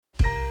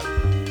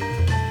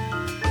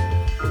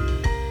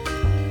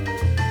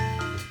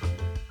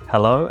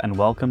Hello and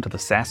welcome to the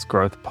SaaS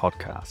Growth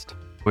Podcast.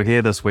 We're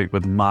here this week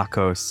with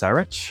Marko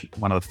Saric,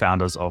 one of the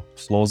founders of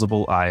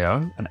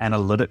Plausible.io, an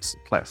analytics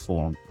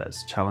platform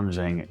that's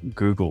challenging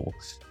Google.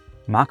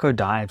 Marko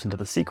dives into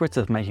the secrets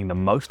of making the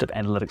most of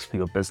analytics for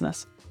your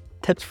business,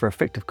 tips for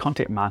effective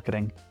content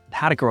marketing, and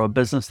how to grow a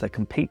business that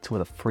competes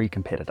with a free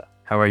competitor.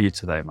 How are you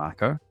today,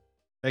 Marko?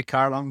 Hey,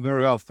 Carl, I'm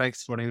very well.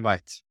 Thanks for the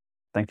invite.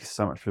 Thank you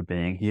so much for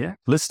being here.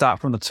 Let's start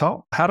from the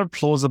top. How did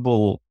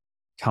Plausible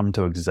come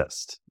to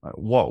exist?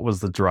 What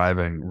was the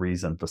driving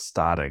reason for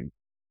starting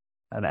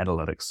an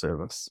analytics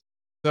service?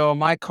 So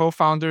my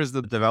co-founder is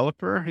the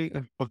developer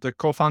of the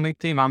co-founding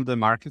team. I'm the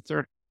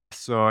marketer.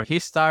 So he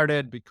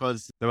started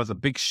because there was a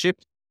big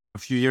shift a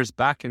few years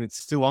back and it's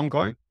still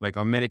ongoing. Like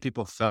many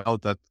people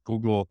felt that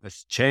Google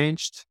has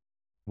changed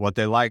what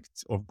they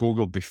liked of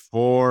Google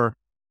before,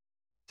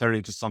 turned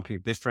into something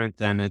different,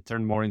 and it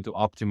turned more into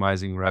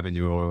optimizing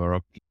revenue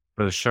or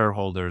for the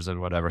shareholders and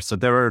whatever. So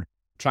they were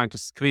trying to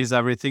squeeze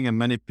everything, and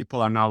many people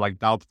are now like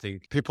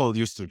doubting. People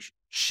used to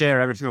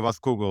share everything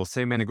about Google,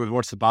 say many good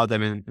words about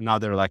them, and now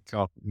they're like,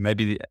 oh,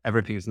 maybe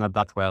everything is not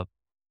that well.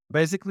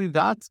 Basically,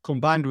 that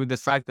combined with the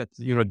fact that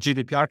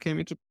GDPR came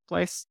into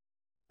place,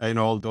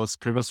 all those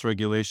previous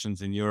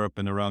regulations in Europe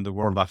and around the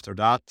world after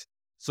that.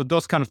 So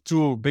those kind of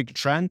two big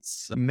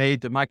trends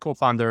made my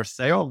co-founder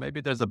say, oh,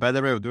 maybe there's a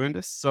better way of doing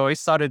this. So he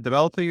started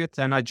developing it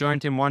and I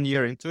joined him 1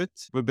 year into it.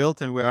 We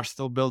built and we are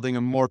still building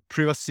a more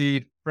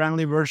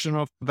privacy-friendly version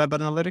of web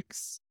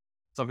analytics.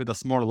 Something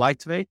that's more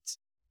lightweight,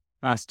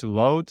 fast to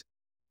load,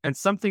 and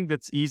something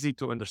that's easy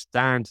to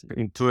understand,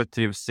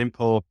 intuitive,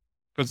 simple.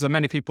 Because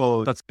many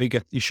people, that's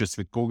big issues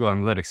with Google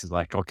Analytics is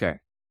like, okay,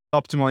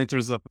 optimal in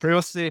terms of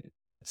privacy,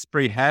 it's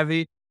pretty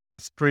heavy.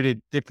 It's pretty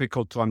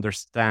difficult to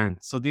understand.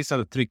 So these are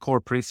the three core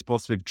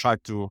principles we've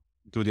tried to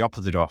do the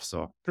opposite of.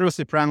 So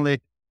privacy friendly,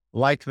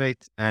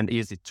 lightweight, and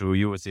easy to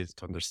use, easy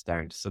to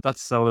understand. So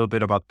that's a little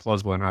bit about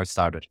Plausible and how it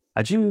started.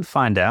 How'd you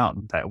find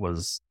out that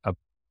was a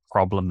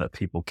problem that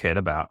people cared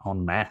about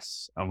en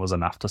masse and was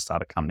enough to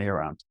start a company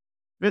around?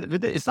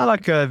 It's not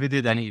like we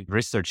did any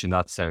research in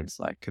that sense.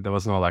 Like there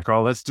was no like,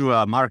 oh, let's do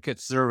a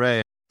market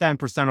survey.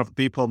 10% of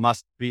people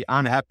must be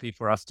unhappy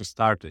for us to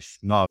start this.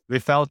 No, we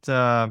felt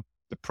the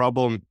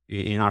problem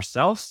in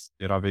ourselves.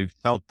 We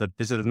felt that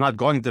this is not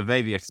going the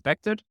way we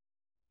expected.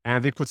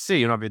 And we could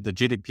see, with the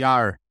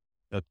GDPR,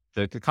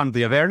 that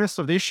the awareness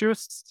of the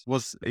issues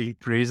was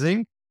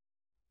increasing.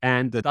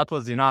 And that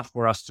was enough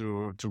for us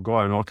to go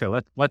and, okay,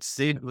 let's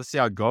see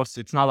how it goes.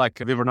 It's not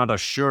like we were not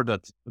assured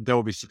that there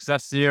will be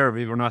success here.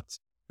 We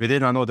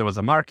did not know there was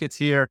a market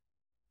here,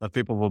 that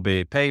people will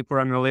be paying for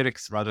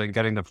analytics rather than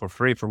getting them for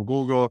free from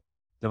Google.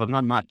 There was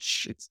not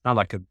much. It's not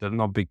like there's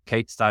no big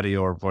case study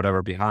or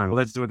whatever behind.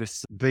 Let's do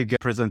this big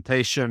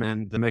presentation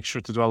and make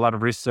sure to do a lot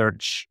of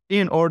research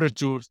in order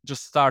to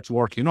just start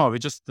working.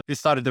 We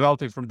started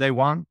developing from day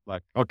one.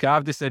 Like, okay, I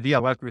have this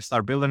idea. Let me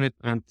start building it.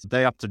 And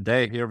day after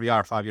day, here we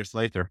are 5 years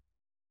later.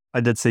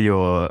 I did see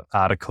your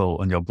article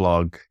on your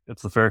blog.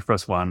 It's the very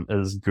first one.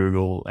 Is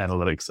Google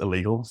Analytics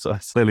illegal? So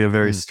it's clearly a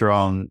very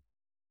strong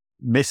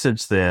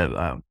message there.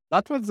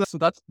 That's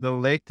the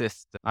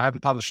latest. I haven't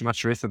published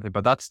much recently,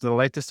 but that's the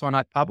latest one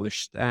I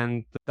published.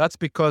 And that's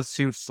because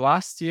since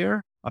last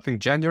year, I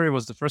think January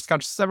was the first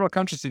country, several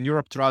countries in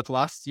Europe throughout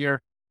last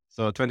year.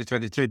 So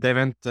 2023, they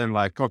went and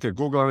like, okay,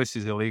 Google Analytics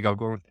is illegal.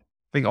 I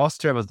think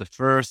Austria was the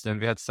first and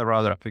we had several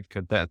other, I think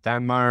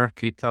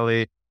Denmark,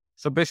 Italy.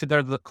 So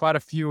basically there's quite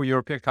a few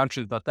European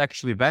countries that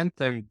actually went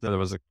and there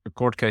was a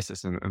court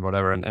cases and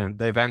whatever. And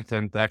they went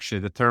and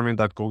actually determined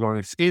that Google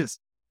Analytics is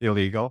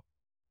illegal.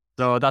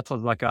 So that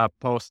was like a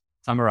post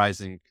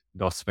summarizing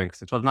those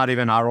things. It was not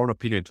even our own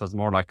opinion. It was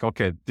more like,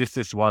 okay, this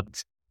is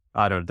what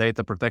either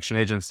data protection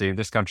agency in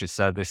this country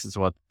said, this is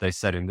what they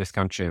said in this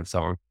country and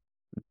so on.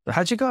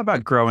 How'd you go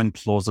about growing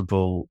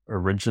Plausible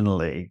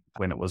originally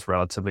when it was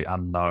relatively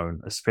unknown,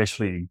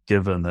 especially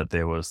given that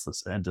there was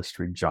this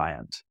industry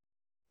giant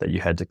that you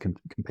had to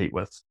compete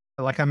with?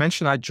 Like I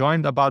mentioned, I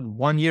joined about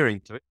 1 year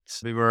into it.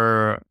 We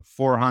were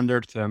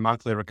 400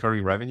 monthly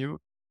recurring revenue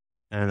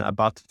and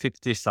about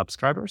 50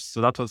 subscribers.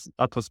 So that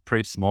was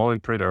pretty small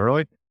and pretty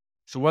early.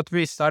 So what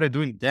we started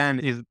doing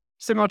then is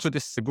similar to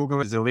this Google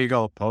is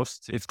illegal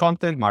post. It's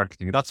content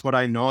marketing. That's what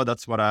I know.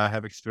 That's what I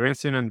have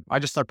experience in. And I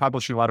just started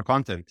publishing a lot of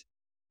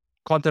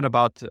content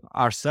about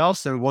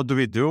ourselves and what do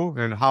we do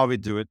and how we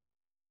do it.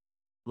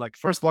 Like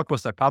first blog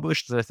post I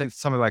published, I think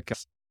something like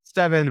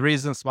 7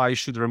 reasons why you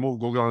should remove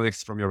Google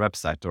Analytics from your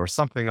website or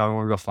something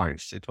along those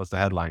lines. It was the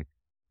headline.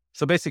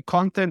 So basic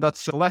content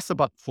that's less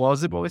about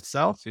Plausible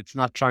itself. It's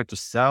not trying to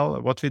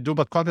sell what we do,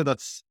 but content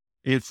that's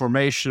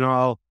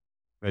informational,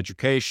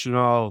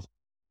 educational,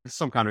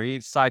 some kind of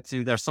insights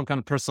in there, some kind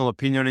of personal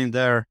opinion in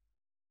there.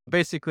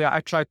 Basically,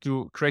 I try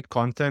to create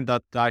content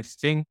that I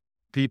think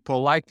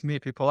people like me,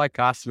 people like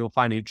us will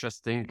find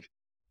interesting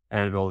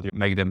and will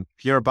make them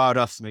hear about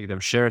us, make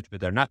them share it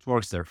with their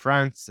networks, their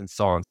friends, and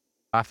so on.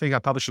 I think I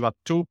publish about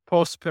 2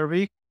 posts per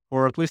week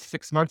for at least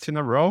 6 months in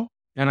a row.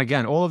 And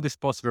again, all of these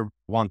posts were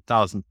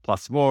 1,000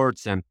 plus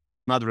words and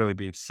not really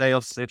being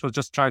sales. It was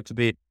just trying to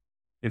be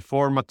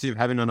informative,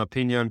 having an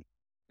opinion,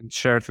 and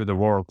share it with the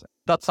world.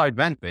 That's how it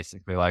went,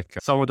 basically. Like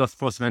some of those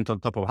posts went on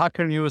top of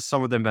Hacker News,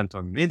 some of them went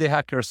on Indie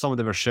Hacker, some of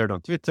them were shared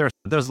on Twitter.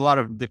 There's a lot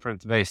of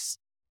different ways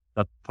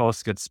that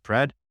posts get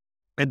spread.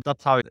 And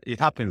that's how it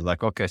happens.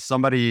 Like, okay,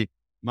 somebody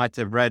might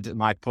have read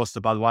my post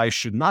about why you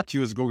should not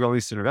use Google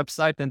Links on your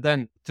website. And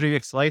then 3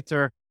 weeks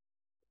later,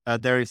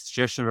 there is a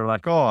suggestion where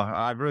like, oh,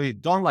 I really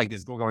don't like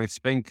this Google Links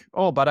thing.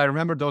 Oh, but I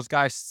remember those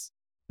guys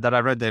that I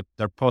read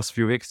their post a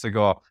few weeks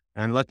ago,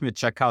 and let me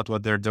check out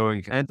what they're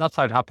doing. And that's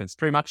how it happens.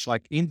 Pretty much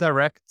like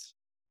indirect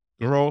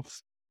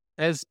growth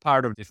as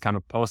part of this kind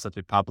of post that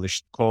we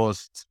published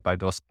caused by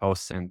those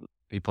posts and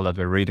people that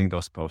were reading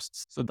those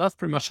posts. So that's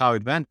pretty much how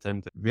it went.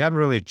 And we haven't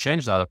really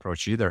changed that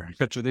approach either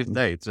to this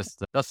day. It's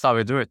just, that's how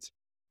we do it.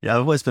 Yeah,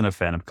 I've always been a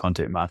fan of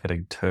content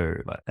marketing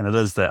too. And it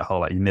is that whole,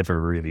 like, you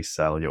never really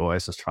sell. You're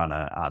always just trying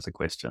to answer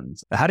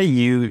questions. How do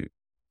you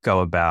go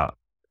about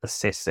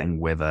assessing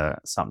whether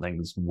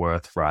something's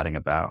worth writing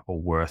about or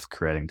worth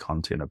creating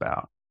content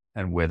about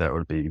and whether it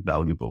would be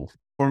valuable?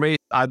 For me,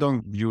 I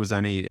don't use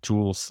any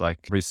tools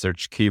like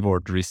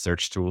keyword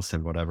research tools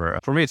and whatever.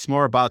 For me, it's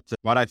more about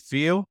what I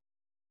feel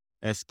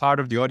as part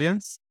of the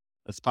audience,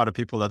 as part of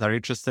people that are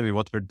interested in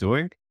what we're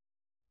doing.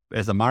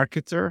 As a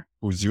marketer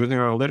who's using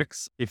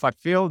analytics, if I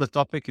feel the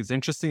topic is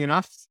interesting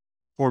enough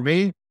for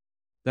me,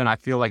 then I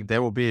feel like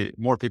there will be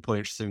more people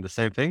interested in the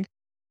same thing.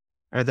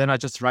 And then I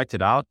just write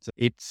it out.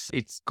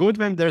 It's good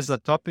when there's a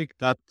topic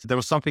that there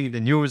was something in the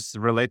news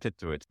related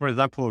to it. For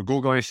example,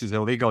 Google is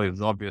illegal.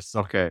 It's obvious.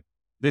 Okay,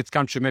 this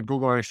country made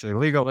Google is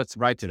illegal. Let's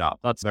write it out.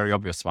 That's a very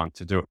obvious one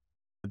to do.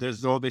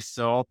 There's all these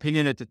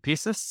opinionated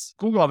pieces.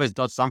 Google always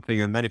does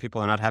something and many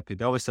people are not happy.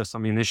 They always have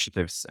some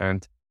initiatives.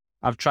 And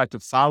I've tried to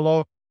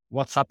follow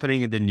what's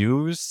happening in the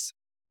news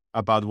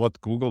about what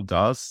Google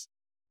does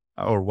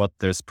or what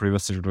there's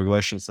privacy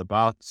regulations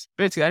about.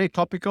 Basically, any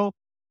topical,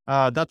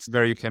 that's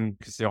where you can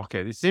say,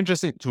 okay, it's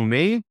interesting to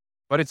me,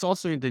 but it's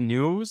also in the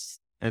news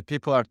and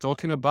people are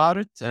talking about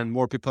it and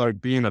more people are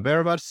being aware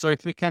about it. So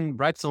if we can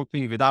write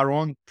something with our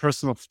own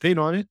personal spin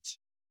on it,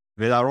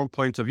 with our own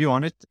point of view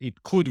on it,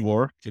 it could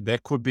work. There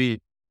could be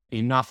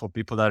enough of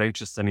people that are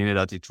interested in it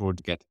that it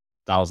would get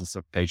thousands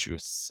of page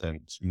views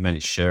and many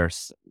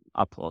shares,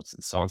 uploads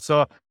and so on.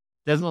 So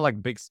there's no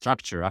like big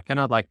structure. I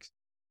cannot like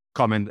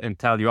come and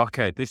tell you,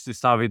 okay, this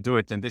is how we do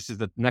it. And this is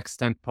the next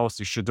 10 posts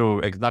you should do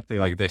exactly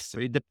like this. So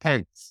it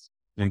depends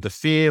on the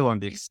feel, on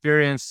the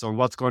experience, on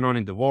what's going on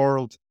in the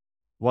world,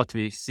 what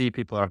we see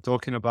people are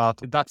talking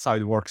about. That's how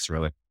it works,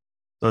 really.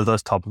 So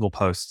those topical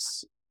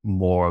posts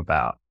more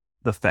about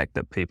the fact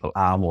that people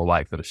are more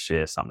likely to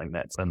share something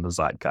that's in the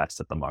zeitgeist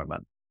at the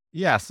moment.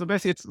 Yeah. So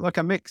basically it's like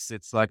a mix.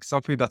 It's like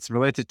something that's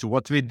related to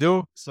what we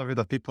do, something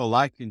that people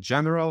like in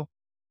general,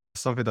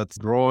 something that's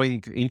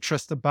growing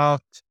interest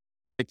about.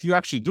 If you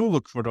actually do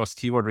look for those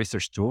keyword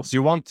research tools,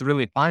 you won't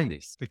really find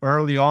this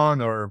early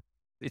on, or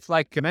it's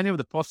like many of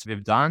the posts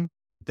we've done,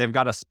 they've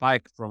got a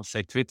spike from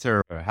say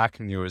Twitter or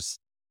Hacker News,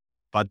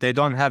 but they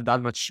don't have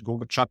that much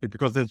Google traffic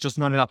because there's just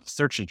not enough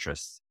search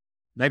interest.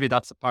 Maybe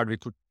that's the part we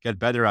could get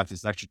better at,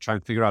 is actually trying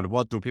to figure out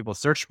what do people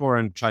search for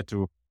and try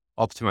to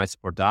optimize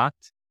for that.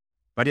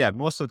 But yeah,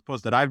 most of the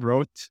posts that I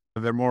wrote,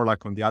 they're more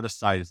like on the other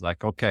side. It's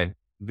like, okay,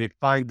 we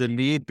find the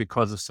need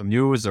because of some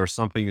news or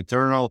something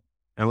internal,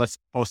 and let's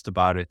post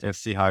about it and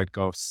see how it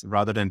goes,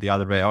 rather than the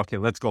other way. Okay,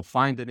 let's go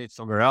find the need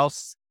somewhere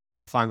else,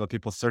 find what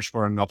people search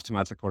for and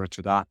optimize according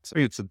to that. So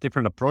it's a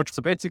different approach.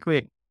 So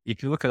basically,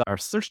 if you look at our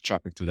search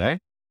traffic today,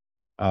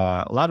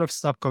 a lot of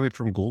stuff coming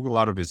from Google, a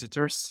lot of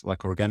visitors,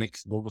 like organic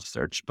Google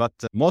search. But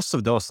most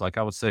of those, like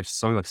I would say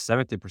something like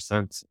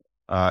 70%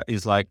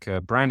 is like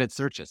branded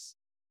searches.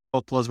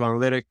 Plausible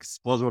Analytics,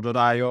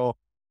 Plausible.io.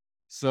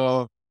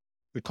 So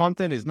the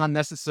content is not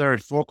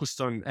necessarily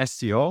focused on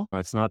SEO.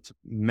 It's not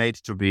made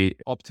to be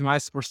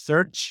optimized for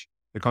search,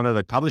 the content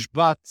I publish,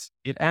 but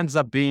it ends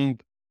up being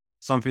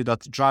something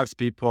that drives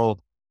people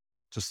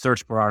to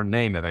search for our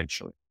name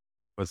eventually.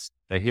 Because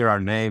they hear our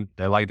name,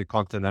 they like the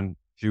content, and a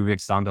few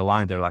weeks down the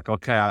line, they're like,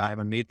 okay, I have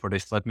a need for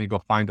this. Let me go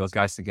find those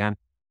guys again.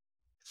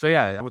 So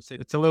yeah, I would say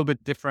it's a little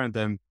bit different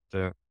than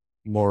the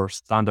more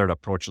standard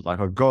approaches, like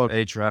go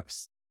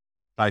Ahrefs,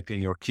 type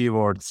in your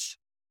keywords,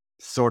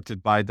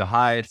 sorted by the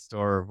highest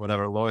or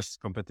whatever lowest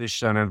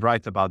competition, and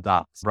write about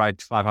that.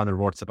 Write 500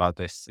 words about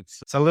this.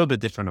 It's a little bit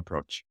different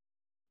approach.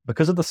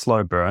 Because of the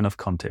slow burn of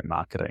content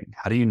marketing,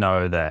 how do you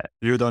know that?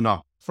 You don't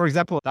know. For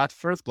example, that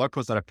first blog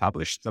post that I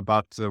published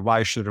about why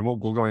you should remove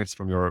Google Links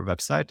from your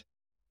website,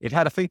 it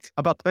had, I think,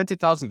 about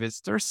 20,000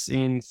 visitors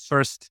in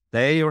first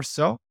day or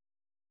so.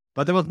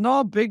 But there was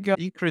no big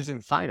increase in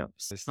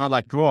signups. It's not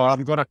like, oh,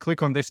 I'm going to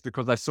click on this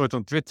because I saw it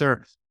on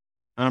Twitter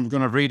and I'm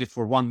going to read it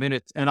for 1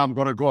 minute and I'm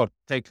going to go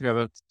take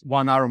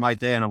 1 hour of my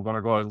day and I'm going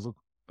to go look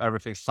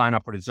everything, sign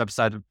up for this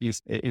website,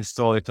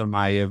 install it on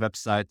my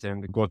website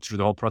and go through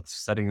the whole process of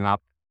setting it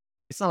up.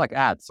 It's not like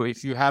ads. So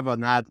if you have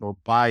an ad or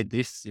buy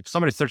this, if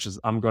somebody searches,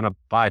 I'm going to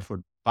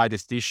buy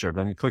this t-shirt,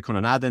 and you click on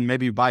an ad and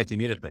maybe you buy it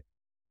immediately.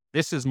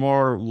 This is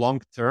more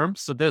long-term.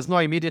 So there's no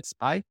immediate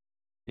spike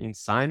in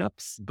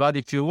signups. But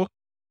if you look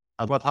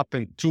And what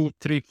happened 2,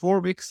 3,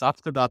 4 weeks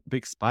after that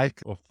big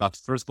spike of that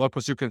first blog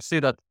post, you can see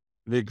that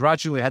we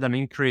gradually had an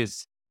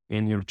increase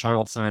in your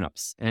channel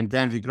signups. And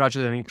then we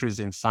gradually had an increase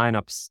in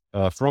signups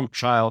from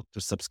trial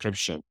to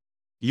subscription.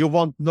 You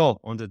won't know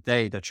on the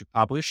day that you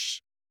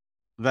publish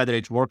whether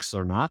it works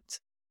or not.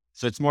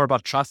 So it's more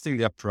about trusting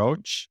the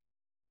approach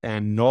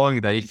and knowing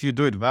that if you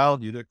do it well,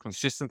 you do it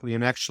consistently,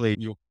 and actually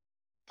you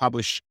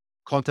publish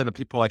content that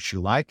people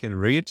actually like and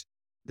read,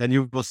 then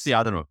you will see,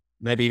 I don't know,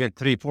 maybe even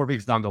 3, 4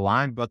 weeks down the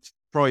line, but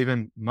probably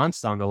even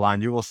months down the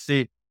line, you will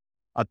see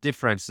a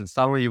difference, and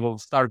suddenly you will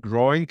start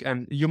growing,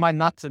 and you might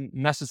not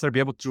necessarily be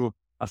able to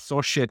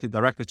associate it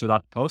directly to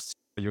that post.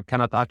 You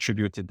cannot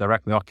attribute it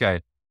directly.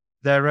 Okay,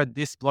 they read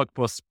this blog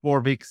post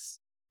 4 weeks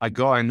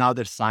ago and now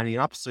they're signing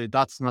up. So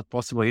that's not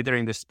possible either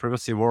in this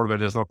privacy world where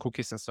there's no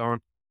cookies and so on.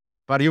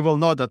 But you will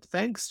know that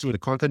thanks to the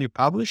content you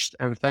published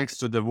and thanks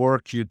to the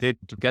work you did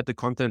to get the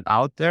content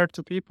out there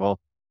to people,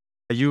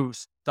 you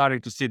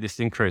starting to see this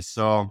increase.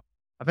 So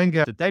I think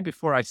the day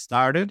before I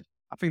started,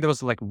 I think there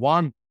was like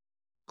one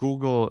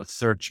Google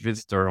search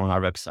visitor on our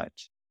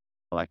website,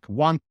 like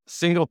one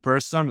single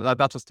person.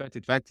 That was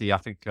 2020, I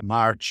think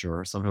March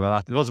or something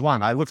like that. It was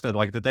one. I looked at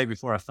like the day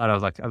before I started, I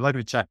was like, let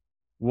me check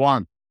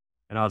one.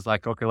 And I was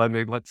like, okay,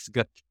 let's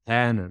get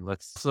 10 and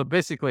so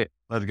basically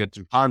let's get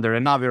to 100.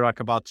 And now we're like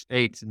about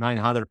 800,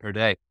 900 per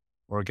day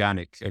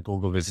organic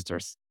Google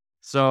visitors.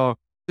 So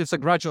it's a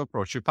gradual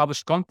approach. You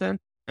publish content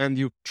and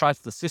you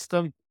trust the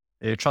system,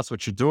 you trust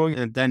what you're doing,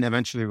 and then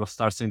eventually we'll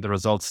start seeing the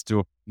results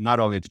to not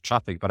only the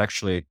traffic, but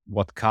actually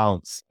what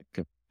counts,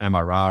 like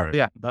MRR.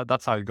 Yeah,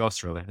 that's how it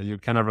goes really. You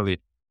cannot really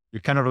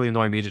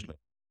know immediately.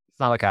 It's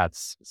not like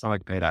ads. It's not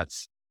like paid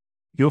ads.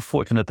 You're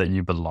fortunate that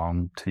you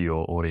belong to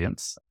your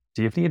audience.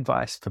 Do you have any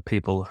advice for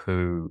people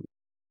who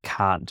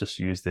can't just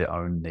use their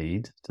own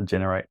need to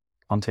generate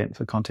content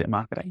for content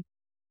marketing?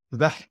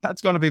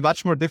 That's going to be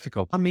much more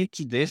difficult. I'm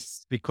into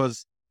this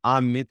because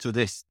I'm into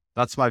this.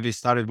 That's why we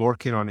started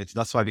working on it.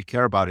 That's why we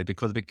care about it,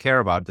 because we care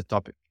about the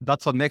topic.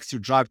 That's what makes you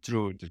drive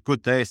through the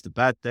good days, the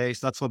bad days.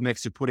 That's what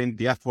makes you put in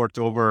the effort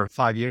over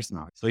 5 years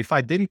now. So if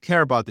I didn't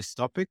care about this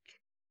topic,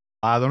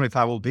 I don't know if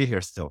I will be here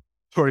still,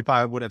 or if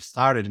I would have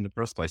started in the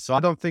first place. So I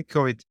don't think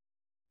it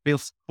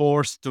feels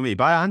forced to me.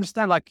 But I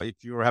understand, like,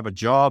 if you have a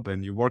job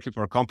and you're working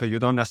for a company, you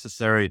don't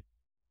necessarily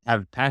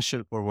have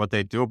passion for what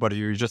they do, but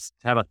you just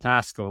have a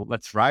task of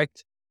let's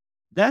write.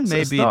 Then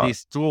maybe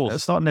these tools.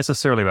 It's not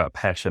necessarily about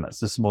passion. It's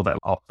just more that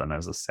often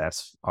as a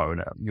SaaS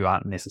owner, you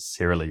aren't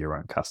necessarily your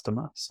own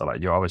customer. So like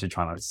you're obviously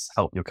trying to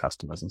help your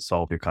customers and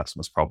solve your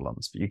customers'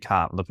 problems, but you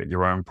can't look at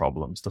your own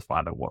problems to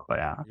find out what they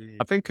are.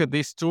 I think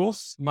these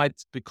tools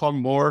might become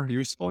more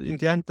useful in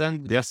the end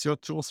than the SEO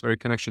tools, where you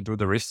can actually do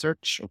the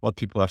research of what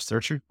people are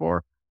searching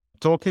for.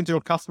 Talking to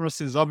your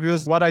customers is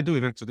obvious. What I do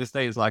even to this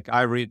day is like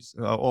I read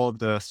all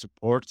the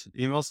support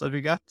emails that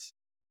we get.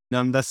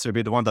 Not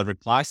necessarily the one that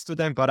replies to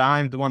them, but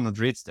I'm the one that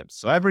reads them.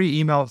 So every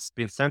email that's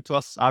been sent to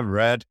us, I've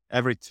read.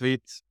 Every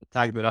tweet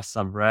tagged with us,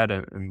 I've read,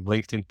 and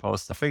LinkedIn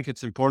post. I think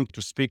it's important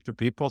to speak to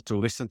people, to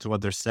listen to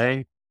what they're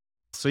saying.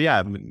 So yeah,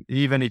 I mean,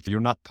 even if you're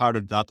not part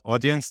of that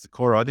audience, the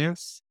core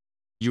audience,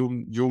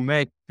 you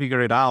may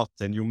figure it out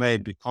and you may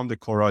become the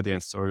core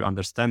audience or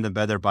understand them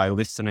better by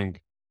listening.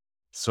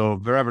 So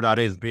wherever that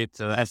is, be it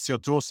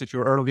SEO tools if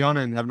you're early on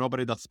and have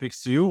nobody that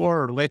speaks to you,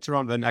 or later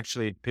on when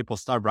actually people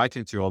start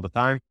writing to you all the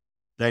time,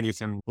 then you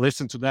can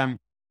listen to them,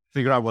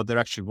 figure out what they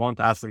actually want,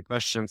 ask them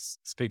questions,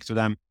 speak to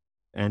them,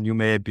 and you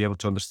may be able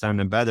to understand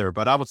them better.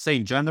 But I would say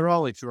in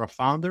general, if you're a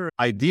founder,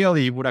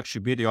 ideally you would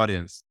actually be the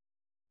audience.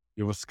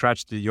 You will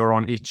scratch your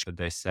own itch, that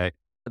they say.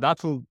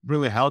 That will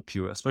really help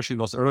you, especially in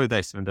those early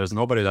days when there's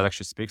nobody that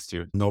actually speaks to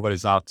you.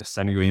 Nobody's out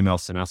sending you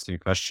emails and asking you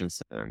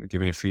questions and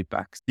giving you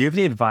feedback. Do you have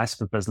any advice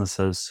for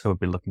businesses who would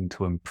be looking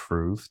to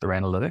improve their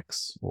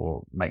analytics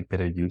or make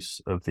better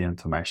use of the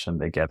information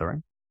they're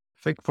gathering?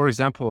 I think, for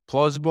example,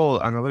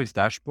 plausible analytics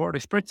dashboard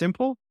is pretty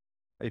simple.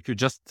 If you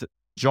just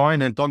join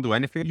and don't do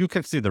anything, you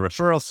can see the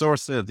referral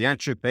sources, the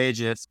entry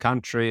pages,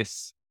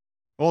 countries,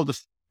 all the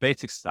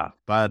basic stuff.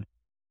 But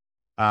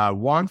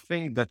one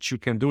thing that you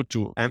can do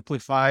to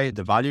amplify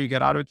the value you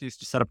get out of it is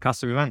to set up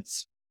custom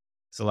events.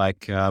 So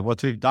like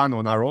what we've done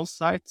on our own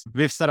site,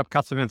 we've set up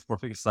custom events for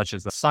things such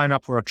as sign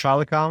up for a trial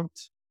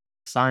account,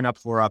 sign up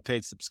for a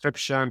paid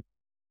subscription,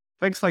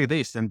 things like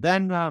this. And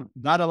then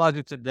that allows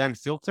you to then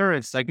filter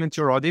and segment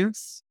your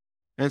audience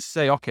and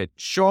say, okay,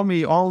 show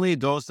me only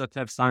those that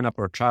have signed up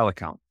for a trial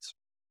account.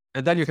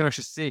 And then you can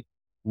actually see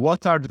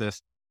what are the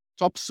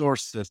top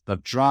sources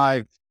that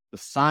drive the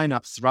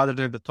signups rather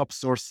than the top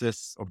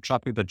sources of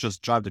traffic that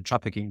just drive the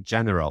traffic in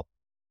general.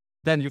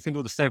 Then you can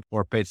do the same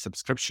for paid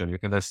subscription. You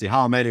can then see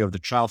how many of the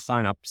trial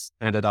signups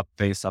ended up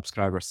paying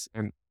subscribers.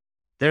 And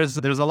there's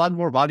a lot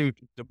more value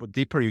the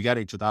deeper you get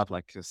into that,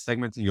 like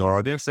segmenting your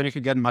audience, then you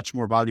can get much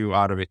more value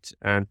out of it,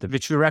 and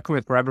which we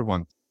recommend for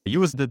everyone.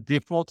 Use the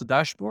default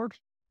dashboard.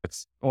 It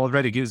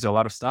already gives you a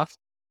lot of stuff,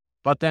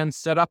 but then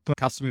set up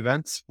custom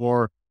events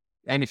for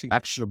anything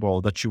actionable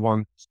that you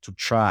want to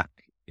track.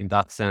 In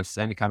that sense,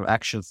 any kind of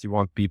actions you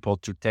want people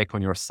to take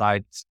on your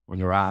site, on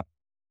your app.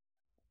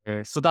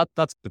 So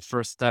that's the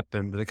first step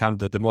and the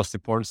kind of the most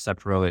important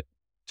step really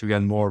to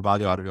get more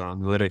value out of your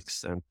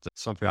analytics, and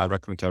something I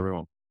recommend to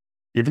everyone.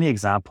 Do you have any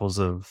examples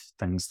of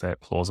things that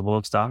Plausible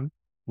has done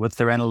with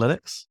their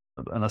analytics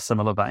in a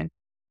similar vein?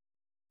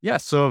 Yeah,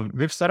 so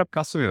we've set up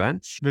custom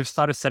events. We've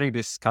started setting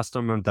these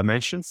custom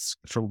dimensions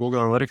from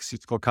Google Analytics.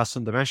 It's called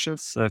custom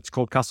dimensions. It's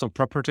called custom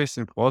properties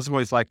in Plausible.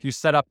 It's like you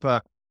set up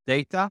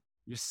data,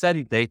 you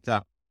set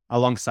data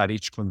alongside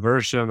each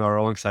conversion or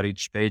alongside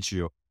each page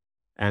view.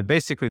 And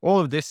basically all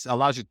of this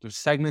allows you to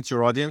segment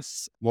your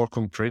audience more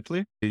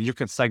concretely. You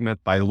can segment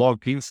by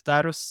login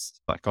status.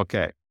 Like,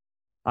 okay,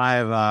 I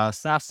have a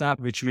SaaS app,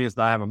 which means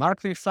that I have a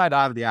marketing site.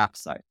 I have the app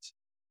site.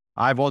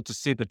 I want to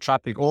see the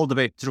traffic all the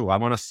way through. I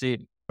want to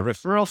see a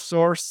referral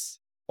source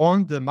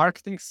on the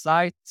marketing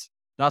site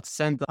that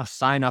send a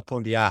sign up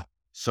on the app.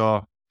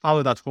 So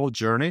follow that whole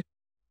journey.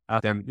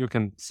 Then you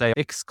can say,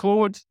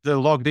 exclude the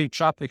logged in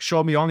traffic.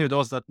 Show me only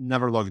those that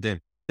never logged in.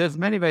 There's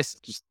many ways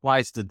to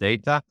slice the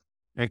data.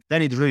 And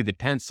then it really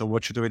depends on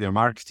what you do with your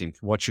marketing,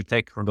 what you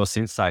take from those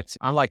insights.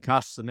 Unlike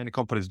us, many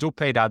companies do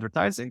paid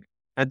advertising.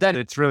 And then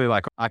it's really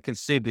like, I can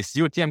see this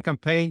UTM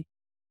campaign,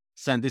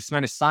 send this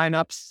many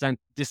signups, send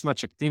this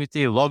much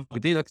activity,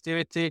 logged in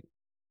activity.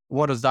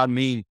 What does that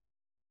mean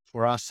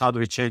for us? How do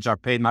we change our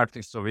paid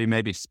marketing so we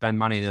maybe spend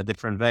money in a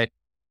different way?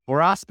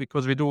 For us,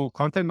 because we do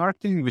content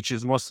marketing, which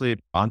is mostly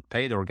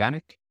unpaid,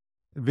 organic,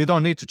 we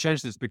don't need to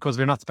change this because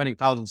we're not spending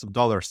thousands of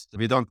dollars.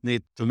 We don't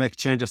need to make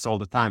changes all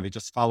the time. We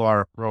just follow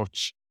our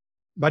approach.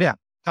 But yeah,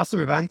 custom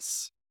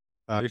events,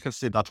 you can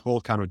see that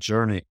whole kind of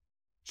journey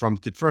from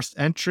the first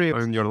entry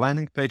on your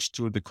landing page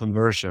to the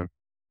conversion.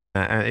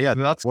 And yeah,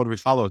 that's what we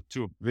follow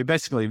too. We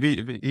basically,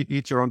 we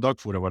eat your own dog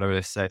food or whatever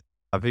they say.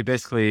 We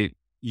basically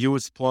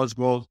use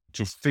Plausible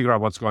to figure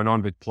out what's going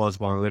on with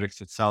Plausible Analytics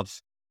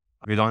itself.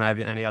 We don't have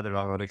any other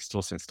analytics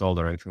tools installed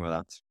or anything like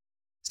that.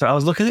 So I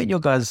was looking at your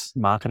guys'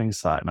 marketing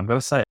site, and I'm going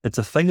to say it's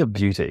a thing of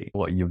beauty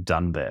what you've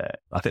done there.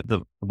 I think the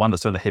one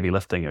that's doing the heavy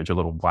lifting is your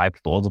little Why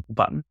Plausible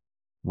button,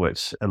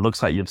 which it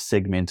looks like you've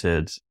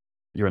segmented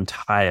your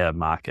entire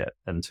market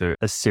into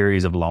a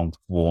series of long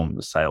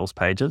form sales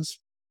pages.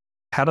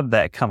 How did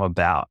that come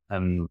about?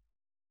 And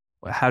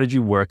how did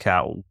you work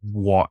out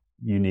what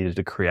you needed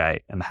to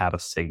create and how to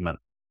segment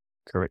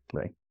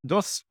correctly?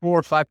 Those 4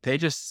 or 5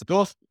 pages,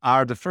 those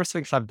are the first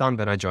things I've done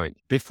when I joined.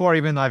 Before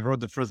even I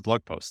wrote the first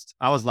blog post,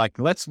 I was like,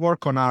 let's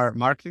work on our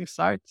marketing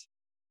site.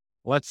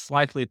 Let's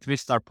slightly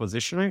twist our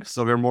positioning.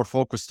 So we're more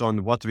focused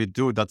on what we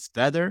do that's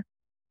better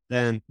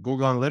than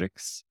Google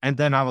Analytics. And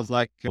then I was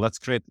like, let's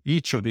create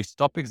each of these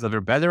topics that we're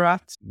better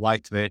at.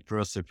 Lightweight,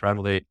 browser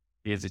friendly,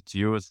 easy to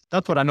use.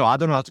 That's what I know. I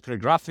don't know how to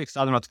create graphics.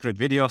 I don't know how to create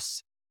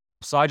videos.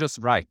 So I just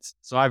write.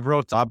 So I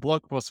wrote a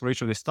blog post for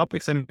each of these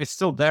topics, and it's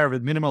still there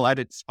with minimal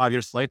edits 5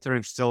 years later.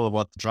 And still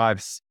what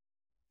drives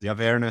the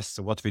awareness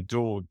of what we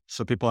do,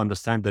 so people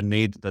understand the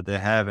need that they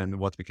have and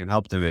what we can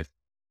help them with.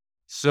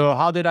 So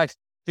how did I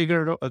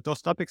figure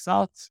those topics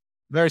out?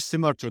 Very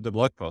similar to the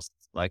blog post.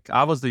 Like,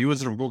 I was the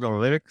user of Google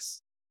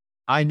Analytics.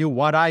 I knew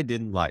what I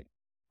didn't like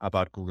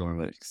about Google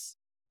Analytics.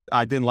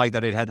 I didn't like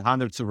that it had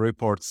hundreds of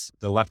reports.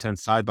 The left-hand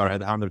sidebar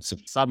had hundreds of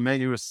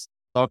submenus.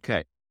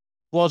 Okay.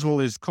 Plausible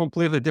is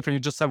completely different. You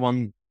just have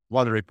one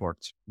report,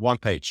 one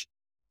page.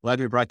 Let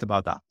me write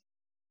about that.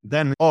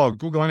 Then,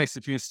 Google Analytics,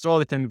 if you install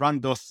it and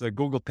run those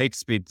Google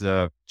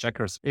PageSpeed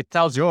checkers, it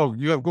tells you,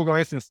 you have Google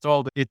Analytics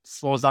installed. It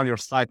slows down your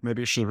site.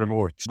 Maybe you should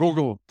remove it.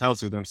 Google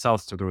tells you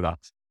themselves to do that.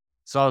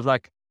 So I was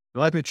like,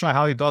 let me try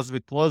how it does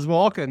with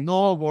Plausible. Okay,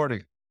 no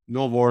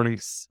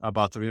warnings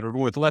about we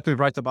remove it. Let me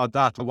write about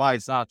that. Why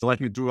is that?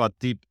 Let me do a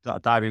deep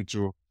dive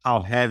into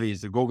how heavy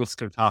is the Google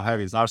script, how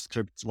heavy is our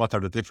script, what are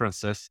the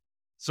differences.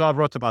 So I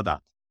wrote about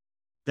that.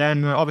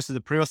 Then obviously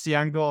the privacy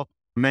angle,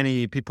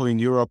 many people in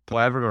Europe,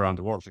 everywhere around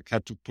the world,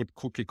 had to put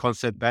cookie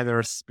consent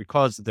banners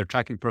because they're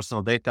tracking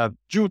personal data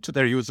due to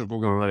their use of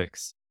Google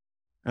Analytics.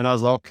 And I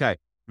was like, okay,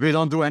 we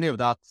don't do any of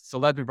that. So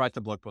let me write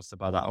a blog post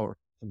about that or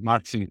a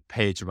marketing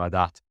page about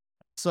that.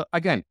 So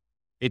again,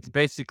 it's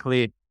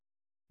basically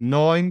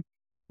knowing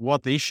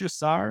what the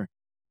issues are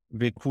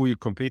with who you're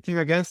competing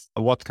against,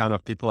 what kind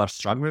of people are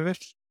struggling with.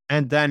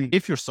 And then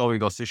if you're solving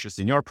those issues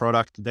in your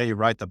product, then you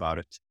write about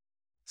it.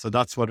 So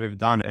that's what we've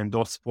done. And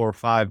those 4 or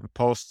 5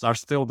 posts are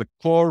still the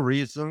core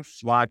reasons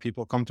why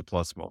people come to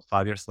Plausible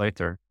 5 years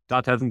later.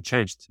 That hasn't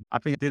changed. I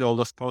think I did all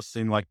those posts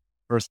in like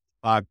first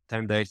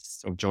 5-10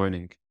 days of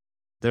joining.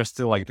 They're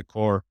still like the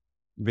core.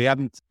 We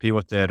haven't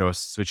pivoted or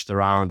switched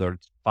around or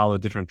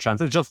followed different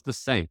trends. It's just the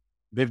same.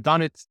 We've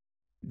done it.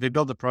 We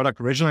built the product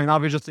originally. Now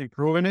we're just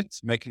improving it,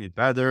 making it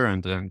better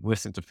and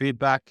listening to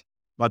feedback.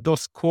 But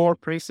those core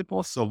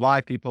principles, so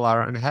why people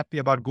are unhappy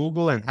about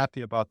Google and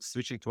happy about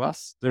switching to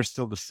us, they're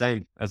still the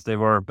same as they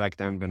were back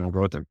then when I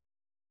wrote them.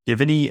 Do you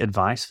have any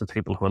advice for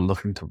people who are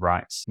looking to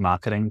write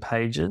marketing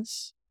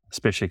pages,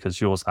 especially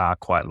because yours are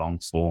quite long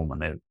form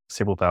and they're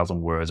several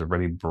thousand words of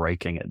really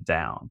breaking it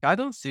down? I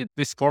don't see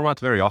this format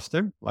very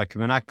often. Like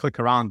when I click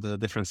around the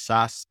different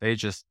SaaS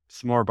pages,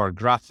 it's more about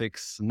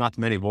graphics, not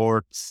many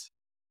words.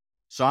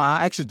 So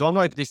I actually don't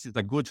know if this is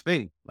a good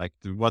thing, like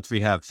what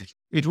we have.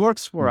 It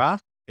works for us.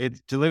 it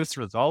delivers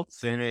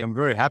results and I'm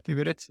very happy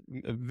with it.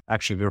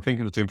 Actually, we're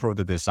thinking to improve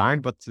the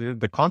design, but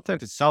the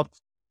content itself,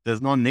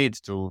 there's no need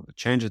to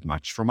change it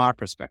much from our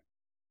perspective.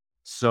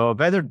 So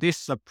whether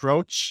this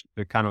approach,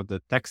 the kind of the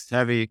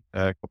text-heavy,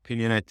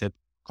 opinionated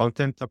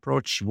content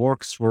approach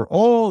works for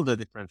all the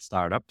different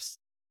startups,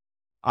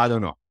 I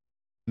don't know.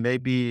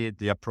 Maybe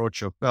the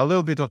approach of a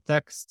little bit of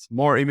text,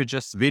 more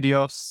images,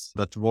 videos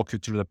that walk you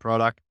through the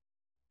product,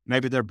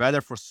 maybe they're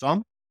better for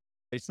some.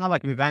 It's not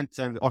like we went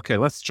and, okay,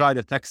 let's try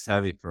the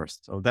text-heavy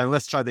first. So then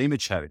let's try the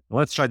image-heavy.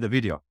 Let's try the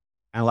video.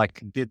 And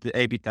like did the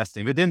A/B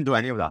testing. We didn't do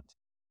any of that.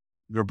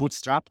 We're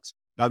bootstrapped.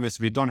 That means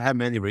we don't have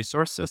many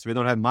resources. We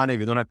don't have money.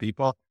 We don't have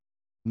people.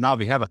 Now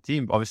we have a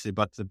team, obviously,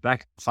 but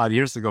back 5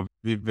 years ago,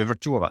 we were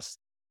two of us.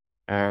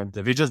 And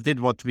we just did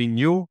what we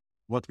knew,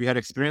 what we had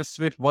experience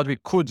with, what we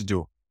could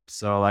do.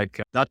 So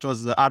like that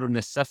was out of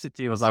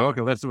necessity. It was like,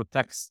 okay, let's do a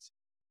text.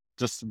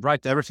 Just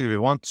write everything we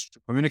want to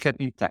communicate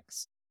in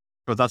text,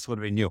 because that's what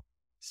we knew.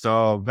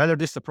 So whether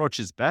this approach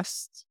is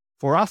best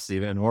for us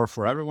even, or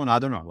for everyone, I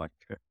don't know. Like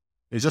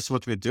it's just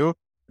what we do.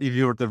 If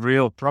you're the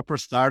real proper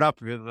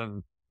startup with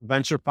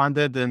venture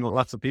funded and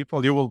lots of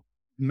people, you will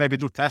maybe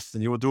do tests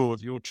and you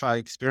will try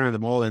experiment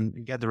them all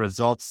and get the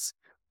results.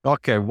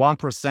 Okay,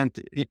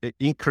 1%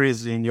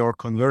 increase in your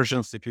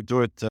conversions if you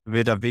do it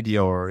with a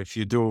video, or if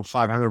you do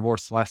 500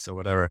 words less or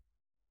whatever.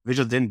 We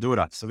just didn't do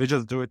that. So we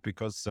just do it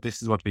because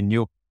this is what we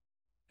knew.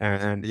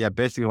 And yeah,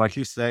 basically, like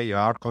you say,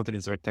 our content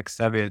is very text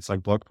savvy. It's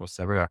like blog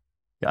posts everywhere.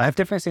 Yeah, I've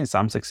definitely seen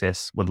some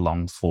success with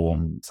long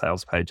form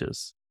sales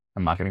pages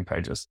and marketing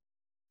pages.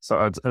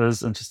 So it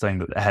is interesting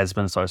that it has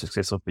been so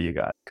successful for you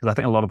guys, because I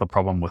think a lot of the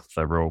problem with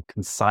the real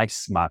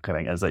concise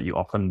marketing is that you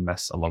often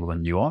miss a lot of the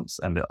nuance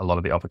and a lot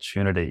of the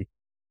opportunity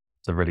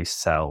to really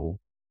sell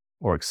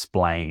or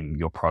explain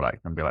your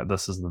product and be like,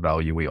 this is the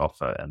value we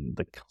offer in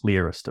the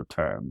clearest of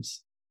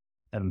terms,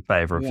 in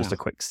favor of just a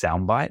quick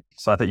soundbite.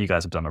 So I think you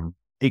guys have done an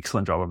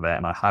excellent job of that.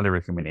 And I highly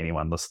recommend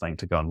anyone listening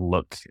to go and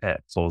look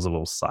at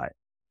Plausible's site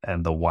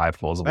and the Why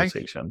Plausible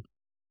section.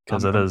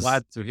 Because I'm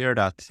glad to hear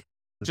that.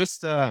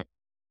 Just a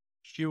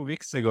few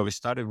weeks ago, we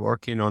started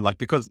working on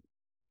because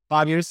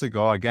 5 years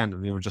ago,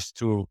 again, we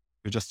just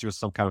used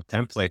some kind of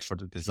template for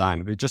the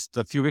design.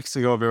 A few weeks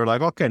ago, we were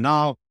like, okay,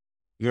 now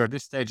we're at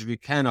this stage, we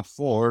can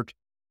afford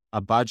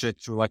a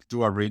budget to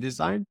do a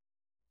redesign.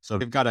 So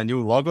we've got a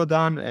new logo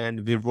done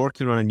and we're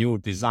working on a new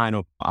design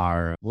of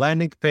our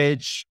landing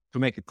page to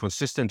make it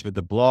consistent with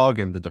the blog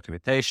and the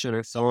documentation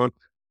and so on.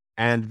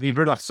 And we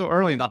were so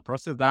early in that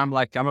process that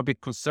I'm a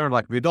bit concerned.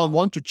 We don't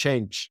want to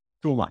change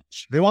too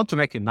much. We want to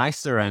make it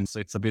nicer and so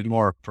it's a bit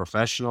more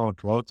professional,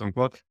 quote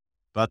unquote,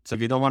 but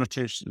we don't want to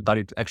change that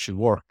it actually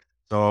work.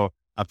 So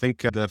I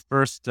think the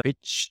first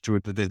pitch to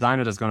the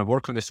designer that's going to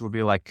work on this will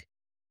be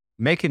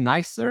make it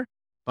nicer,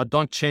 but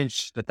don't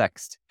change the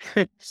text.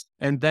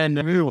 And then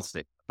we will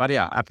see. But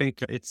yeah, I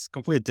think it's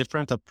completely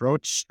different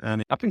approach.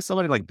 And I think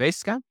somebody like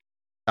Basecamp,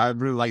 I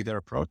really like their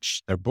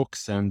approach, their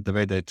books and the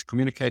way they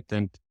communicate.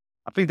 And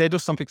I think they do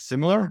something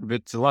similar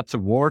with lots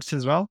of words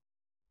as well.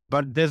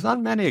 But there's not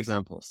many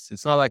examples.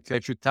 It's not like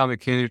if you tell me,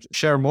 can you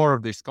share more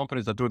of these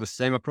companies that do the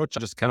same approach?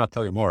 I just cannot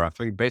tell you more. I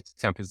think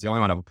Basecamp is the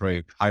only one I would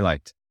probably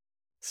highlight.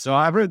 So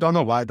I really don't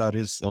know why that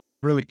is. I'm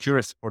really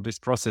curious for this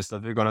process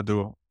that we're going to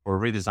do for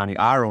redesigning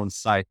our own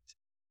site,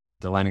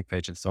 the landing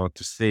page, and so on,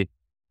 to see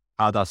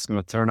how that's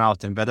going to turn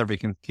out and whether we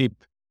can keep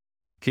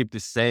the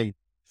same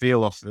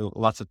feel of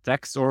lots of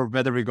text, or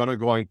whether we're going to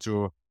go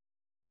into,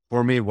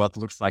 for me, what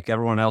looks like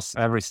everyone else,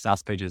 every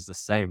SaaS page is the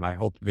same. I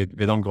hope we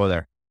don't go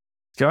there.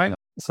 Going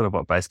sort of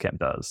what Basecamp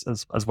does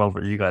as well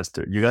what you guys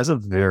do. You guys are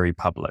very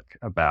public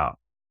about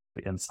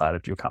the inside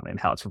of your company and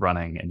how it's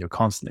running, and you're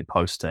constantly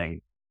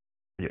posting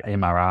your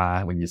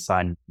MRR when you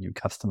sign new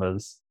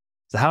customers.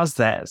 So how's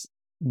that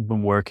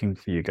been working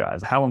for you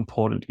guys? How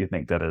important do you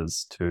think that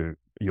is to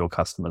your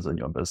customers and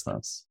your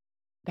business?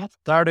 That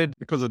started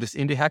because of this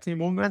indie hacking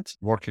movement,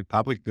 working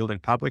public, building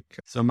public.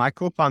 So my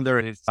co-founder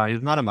is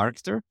he's not a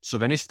marketer. So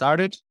when he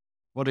started,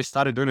 what he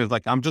started doing is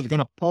I'm just going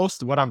to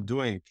post what I'm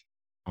doing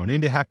on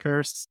Indie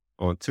Hackers,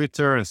 on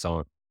Twitter and so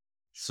on.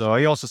 So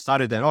he also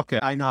started then, okay,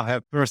 I now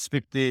have first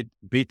 50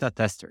 beta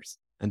testers.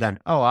 And then,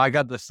 I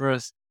got the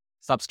first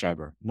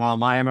subscriber. Now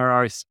my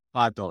MRR is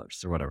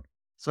 $5 or whatever.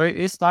 So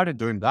he started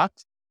doing that.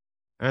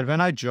 And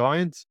when I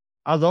joined,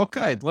 I was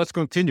okay, let's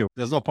continue.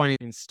 There's no point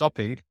in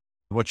stopping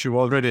what you've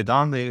already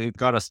done. It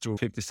got us to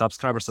 50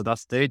 subscribers at that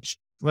stage.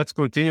 Let's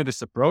continue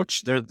this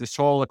approach. There's this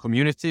whole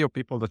community of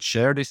people that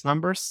share these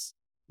numbers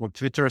on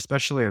Twitter,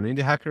 especially on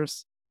Indie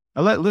Hackers.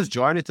 Let's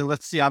join it and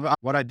let's see.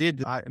 What I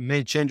did, I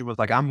made change was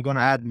I'm going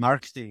to add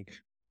marketing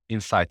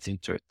insights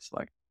into it.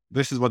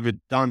 This is what we've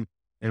done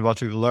and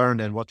what we've learned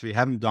and what we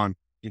haven't done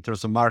in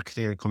terms of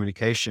marketing and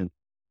communication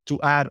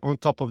to add on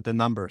top of the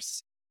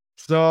numbers.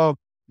 So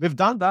we've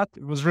done that.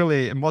 It was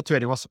really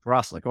motivating also for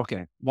us.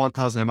 Okay,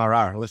 1,000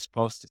 MRR, let's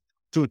post it.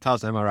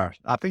 2,000 MRR.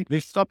 I think we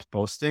stopped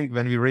posting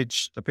when we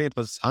reached, I think it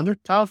was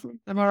 100,000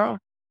 MRR.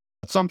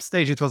 At some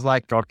stage, it was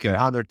okay,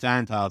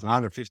 110,000,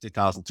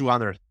 150,000,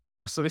 200.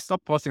 So we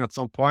stopped posting at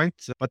some point.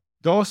 But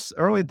those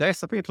early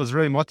days, I think it was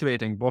really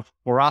motivating both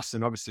for us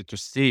and obviously to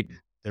see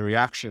the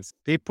reactions.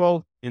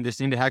 People in this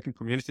indie hacking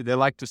community, they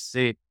like to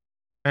see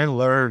and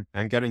learn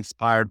and get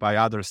inspired by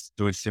others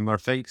doing similar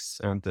things.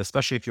 And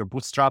especially if you're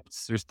bootstrapped,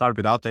 so you start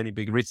without any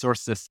big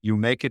resources, you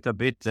make it a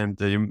bit and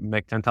you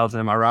make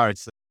 10,000 MRR.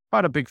 It's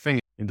quite a big thing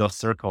in those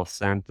circles.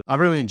 And I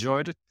really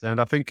enjoyed it.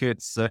 And I think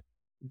it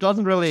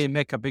doesn't really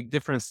make a big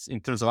difference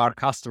in terms of our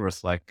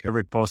customers. Like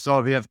every post,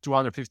 oh, we have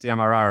 250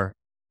 MRR,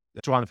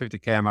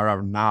 250K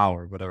MRR now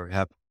or whatever we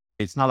have.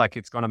 It's not like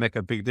it's going to make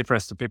a big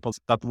difference to people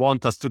that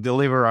want us to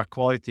deliver a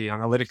quality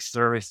analytics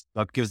service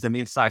that gives them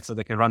insights so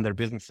they can run their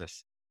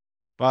businesses.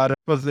 But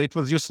it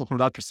was useful from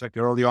that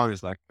perspective early on.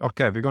 It's like,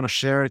 okay, we're going to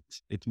share it.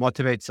 It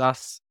motivates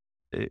us.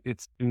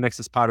 It makes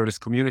us part of this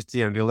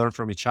community and we learn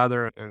from each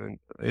other. And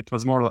it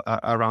was more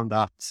around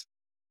that.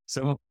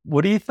 So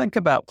what do you think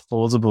about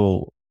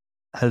Plausible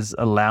has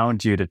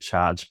allowed you to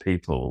charge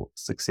people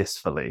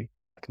successfully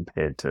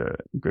compared to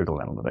Google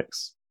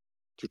Analytics?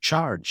 To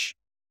charge?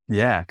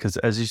 Yeah, because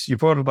as you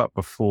brought it up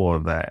before,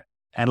 that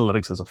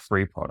analytics is a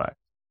free product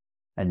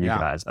and you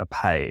guys are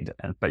paid,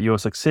 but you're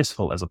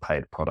successful as a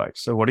paid product.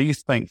 So what do you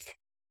think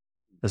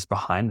is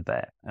behind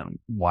that and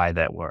why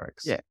that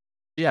works?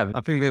 Yeah,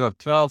 I think we got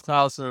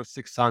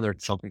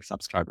 12,600 something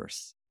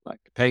subscribers,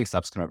 like paying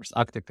subscribers,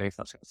 active paying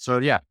subscribers. So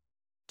yeah,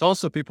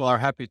 tons of people are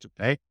happy to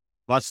pay,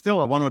 but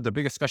still one of the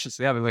biggest questions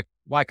we have is like,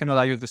 why cannot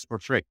I use this for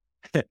free?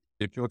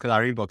 If you look at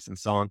our inbox and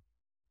so on,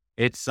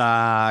 it's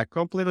a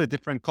completely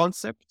different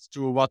concept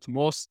to what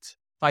most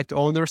site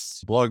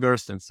owners,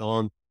 bloggers and so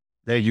on,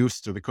 they're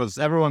used to, because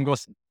everyone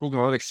goes Google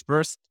Analytics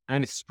first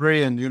and it's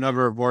free and you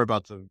never worry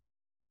about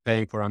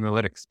paying for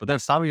analytics. But then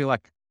suddenly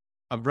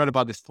I've read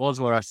about this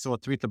Plausible, or I saw a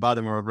tweet about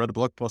them or I've read a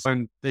blog post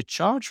and they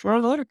charge for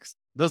analytics.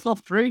 There's no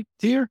free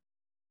tier.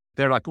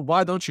 They're like,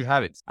 why don't you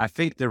have it? I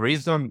think the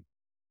reason,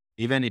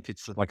 even if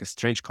it's like a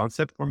strange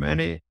concept for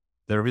many,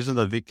 the reason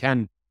that we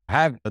can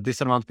have a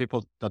decent amount of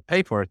people that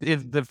pay for it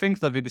is the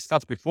things that we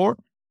discussed before,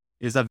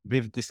 is that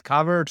we've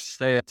discovered,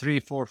 say, 3,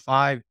 4,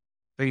 5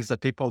 things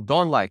that people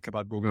don't like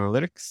about Google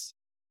Analytics.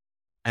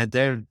 And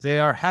they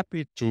are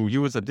happy to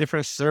use a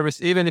different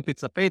service, even if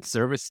it's a paid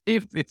service,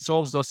 if it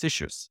solves those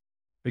issues.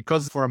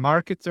 Because for a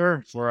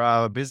marketer, for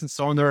a business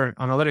owner,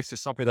 analytics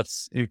is something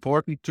that's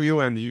important to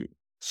you. And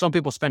some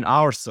people spend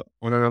hours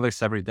on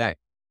analytics every day.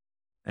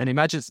 And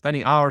imagine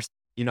spending hours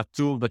in a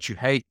tool that you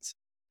hate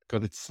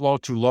because it's slow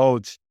to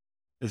load,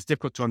 it's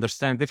difficult to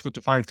understand, difficult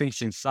to find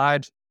things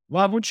inside.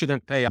 Why wouldn't you then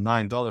pay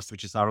 $9,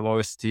 which is our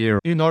lowest tier,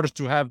 in order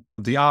to have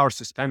the hours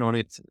to spend on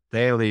it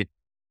daily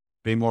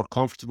be more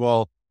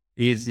comfortable,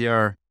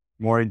 easier,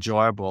 more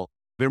enjoyable?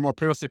 We're more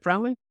privacy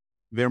friendly.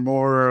 We're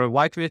more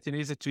lightweight and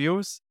easy to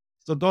use.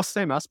 So those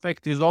same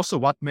aspect is also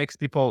what makes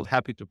people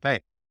happy to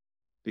pay.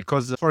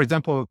 Because, for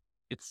example,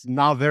 it's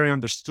now very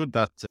understood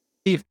that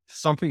if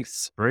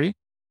something's free,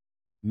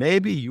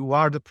 maybe you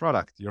are the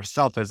product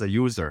yourself as a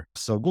user.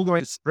 So Google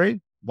is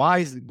free. Why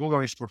is Google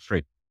is for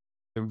free?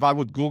 Why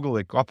would Google,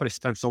 a company,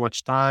 spend so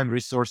much time,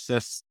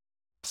 resources,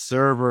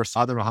 servers?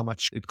 I don't know how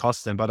much it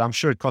costs them, but I'm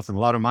sure it costs them a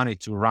lot of money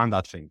to run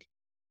that thing.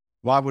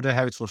 Why would they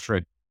have it for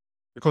free?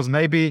 Because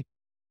maybe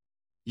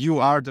you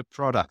are the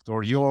product,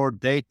 or your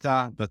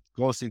data that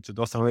goes into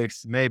those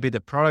analytics, maybe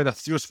the product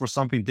that's used for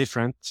something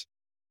different.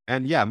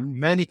 And yeah,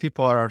 many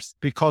people are,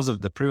 because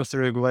of the privacy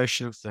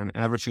regulations and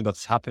everything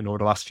that's happened over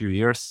the last few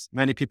years,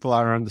 many people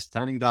are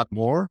understanding that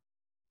more.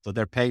 So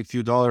they're paying a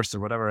few dollars or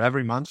whatever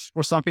every month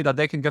for something that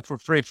they can get for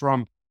free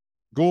from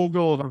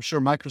Google. I'm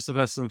sure Microsoft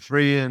has some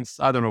free, and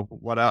I don't know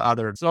what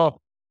other. So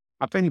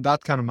I think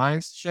that kind of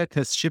mindset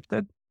has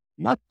shifted,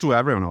 not to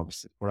everyone,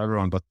 obviously, for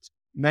everyone, but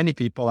many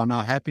people are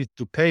now happy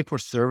to pay for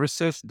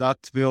services that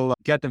will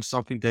get them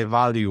something they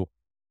value,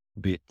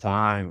 be it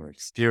time or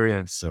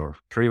experience or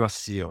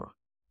privacy or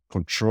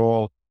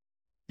control,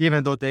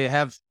 even though they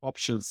have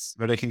options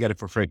where they can get it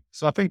for free.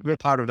 So I think we're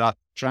part of that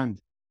trend.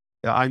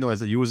 I know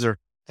as a user,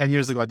 10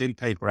 years ago, I didn't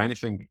pay for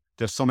anything.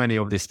 There's so many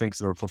of these things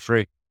that are for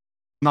free.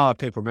 Now I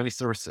pay for many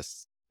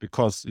services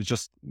because you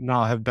just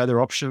now have better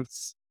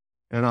options.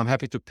 And I'm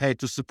happy to pay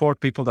to support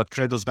people that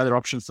create those better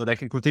options so they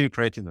can continue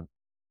creating them.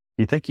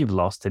 You think you've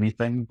lost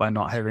anything by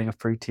not having a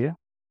free tier?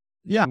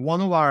 Yeah,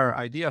 one of our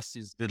ideas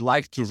is we'd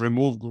like to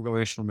remove Google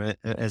Analytics from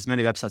as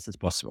many websites as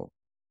possible.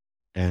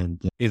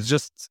 And it's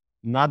just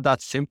not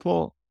that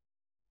simple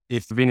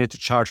if we need to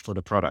charge for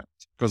the product.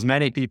 Because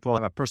many people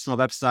have a personal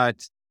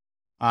website,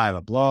 I have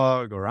a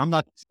blog, or I'm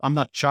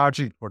not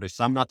charging for this.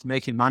 I'm not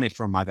making money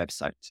from my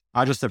website.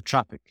 I just have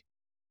traffic.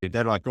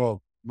 They're like,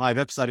 oh, my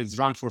website is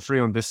run for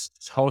free on this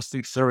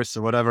hosting service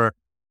or whatever.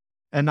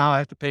 And now I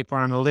have to pay for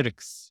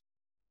analytics.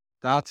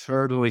 That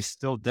hurdle is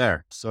still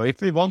there. So if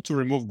we want to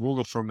remove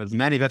Google from as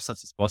many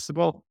websites as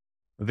possible,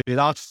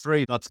 without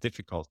free, that's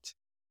difficult.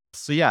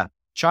 So yeah,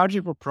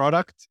 charging for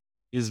product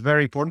is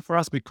very important for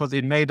us because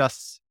it made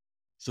us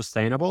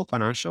sustainable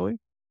financially.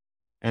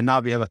 And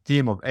now we have a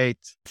team of 8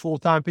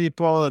 full-time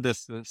people.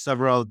 There's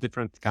several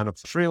different kind of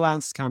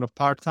freelance, kind of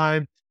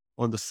part-time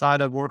on the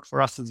side that work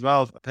for us as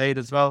well, paid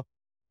as well.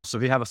 So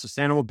we have a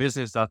sustainable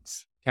business that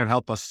can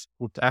help us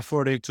put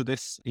effort into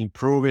this,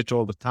 improve it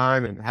all the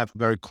time, and have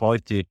very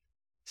quality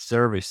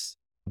service.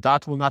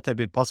 That will not have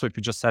been possible if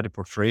you just had it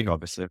for free,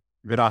 obviously,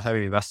 without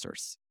having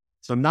investors.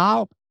 So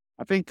now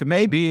I think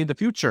maybe in the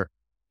future,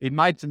 it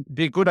might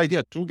be a good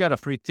idea to get a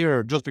free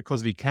tier just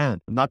because we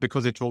can, not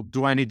because it will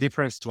do any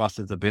difference to us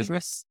as a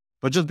business,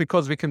 but just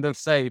because we can then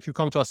say, if you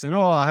come to us and,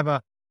 I have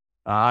a,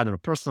 I don't know,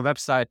 personal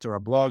website or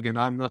a blog and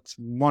I'm not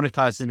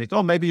monetizing it,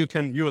 maybe you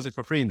can use it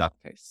for free in that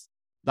case.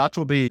 That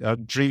will be a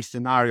dream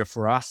scenario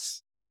for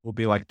us. Will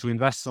be like to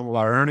invest some of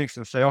our earnings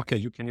and say, okay,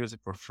 you can use it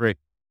for free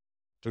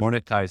to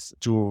monetize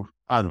to,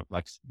 I don't know,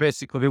 like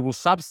basically we will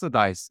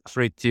subsidize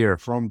free tier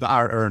from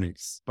our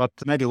earnings, but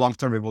maybe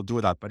long-term we will do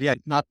that. But yeah,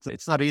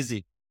 it's not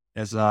easy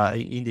as a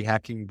indie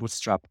hacking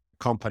bootstrap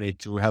company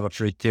to have a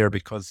free tier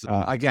because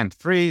again,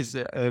 free is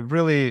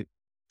really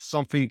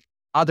something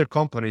other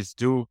companies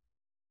do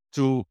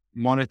to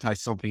monetize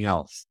something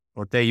else,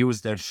 or they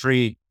use their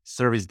free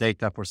service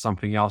data for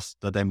something else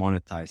that they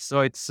monetize.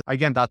 So it's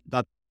again, that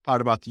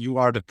part about you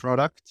are the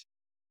product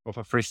of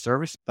a free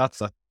service.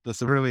 That's a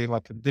really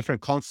like a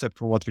different concept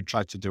from what we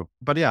try to do.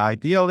 But yeah,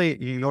 ideally,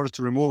 in order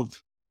to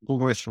remove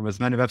Google Ads from as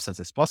many websites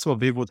as possible,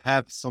 we would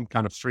have some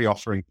kind of free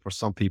offering for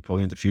some people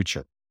in the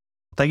future.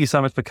 Thank you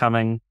so much for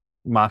coming,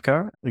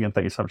 Marko. Again,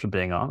 thank you so much for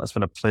being on. It's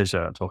been a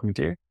pleasure talking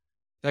to you.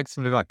 Thanks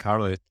for that,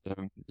 Carlo.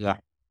 Yeah,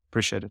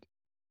 appreciate it.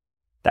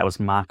 That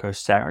was Marko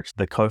Saric,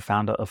 the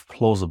co-founder of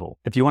Plausible.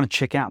 If you want to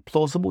check out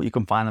Plausible, you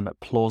can find them at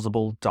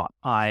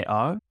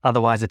plausible.io.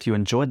 Otherwise, if you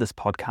enjoyed this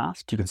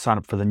podcast, you can sign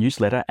up for the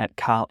newsletter at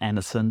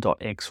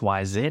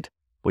carlanderson.xyz,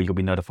 where you'll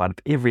be notified of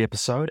every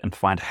episode and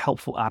find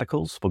helpful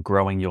articles for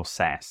growing your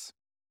SaaS.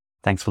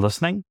 Thanks for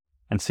listening,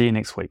 and see you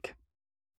next week.